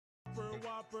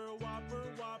Whopper, Whopper,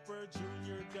 Whopper,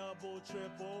 Junior, Double,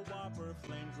 Triple Whopper,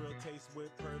 Flame Grill taste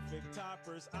with perfect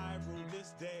toppers. I rule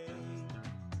this day.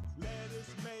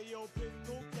 Lettuce, mayo,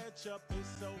 pickle, ketchup.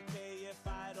 It's okay if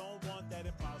I don't want that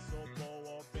Impossible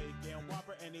or bacon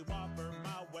Whopper. Any Whopper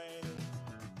my way.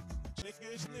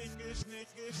 Snicker,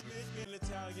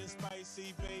 Italian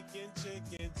spicy bacon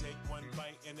chicken. Take one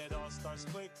bite and it all starts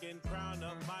clicking. Crown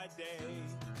of my day.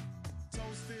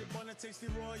 Toasted bun and tasty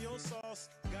royal sauce.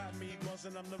 Got me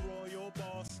buzzing, I'm the royal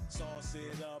boss. Sauce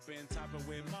it up and top it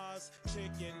with Moss.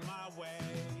 Chicken my way.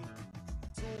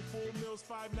 2 full meals,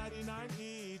 $5.99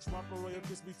 each. Whopper Royal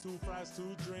Crispy, 2 fries,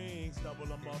 2 drinks. Double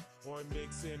them up or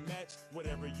mix and match.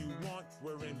 Whatever you want,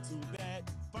 we're into that.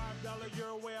 $5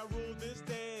 your way, I rule this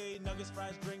day. Nuggets,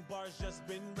 fries, drink, bars just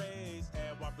been raised.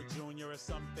 Add Whopper Jr. or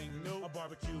something new. A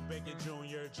barbecue bacon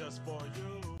Jr. just for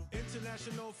you.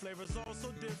 International flavors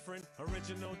also different.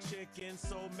 Original chicken,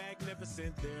 so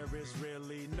magnificent. There is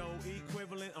really no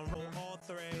equivalent. Unroll all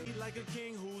three. Eat like a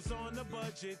king who's on a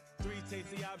budget. 3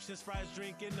 tasty options, fries,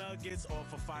 drink, and nuggets. All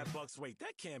for $5. Wait,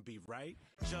 that can't be right.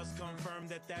 Just confirm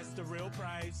that that's the real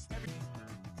price.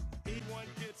 Eat one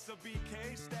gets a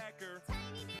BK stacker.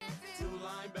 Tiny difference. 2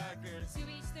 linebackers. To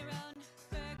each their own.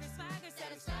 Burger, swagger,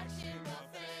 satisfaction,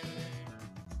 buffet.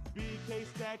 BK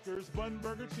stackers, bun,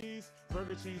 burger, cheese,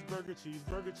 burger, cheese, burger, cheese,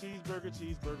 burger, cheese, burger,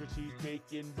 cheese, burger, cheese,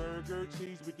 bacon, burger,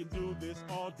 cheese. We can do this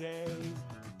all day.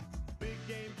 Big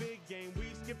game, we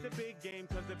skip the big game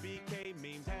cause the BK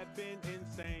memes have been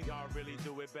insane. Y'all really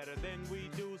do it better than we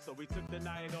do, so we took the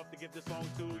night off to give the song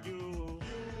to you.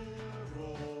 You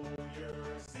roll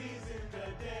your season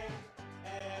today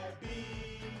at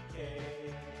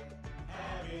BK.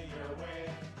 Have it your way.